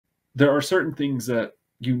there are certain things that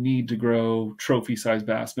you need to grow trophy-sized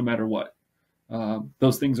bass no matter what.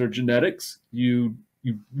 Those things are genetics. You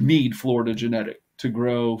need Florida genetic to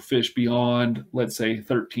grow fish beyond, let's say,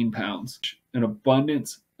 13 pounds. An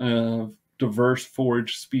abundance of diverse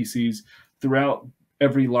forage species throughout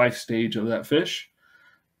every life stage of that fish.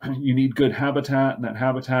 You need good habitat, and that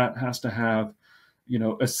habitat has to have,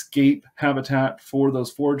 escape habitat for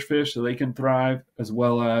those forage fish so they can thrive, as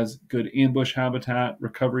well as good ambush habitat,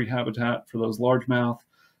 recovery habitat for those largemouth.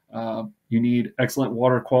 You need excellent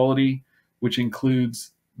water quality, which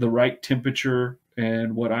includes the right temperature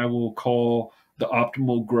and what I will call the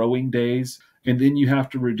optimal growing days. And then you have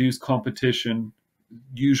to reduce competition,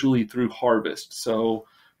 usually through harvest. So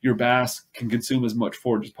your bass can consume as much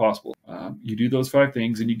forage as possible. You do those 5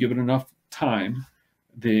 things and you give it enough time,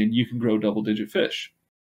 then you can grow double-digit fish.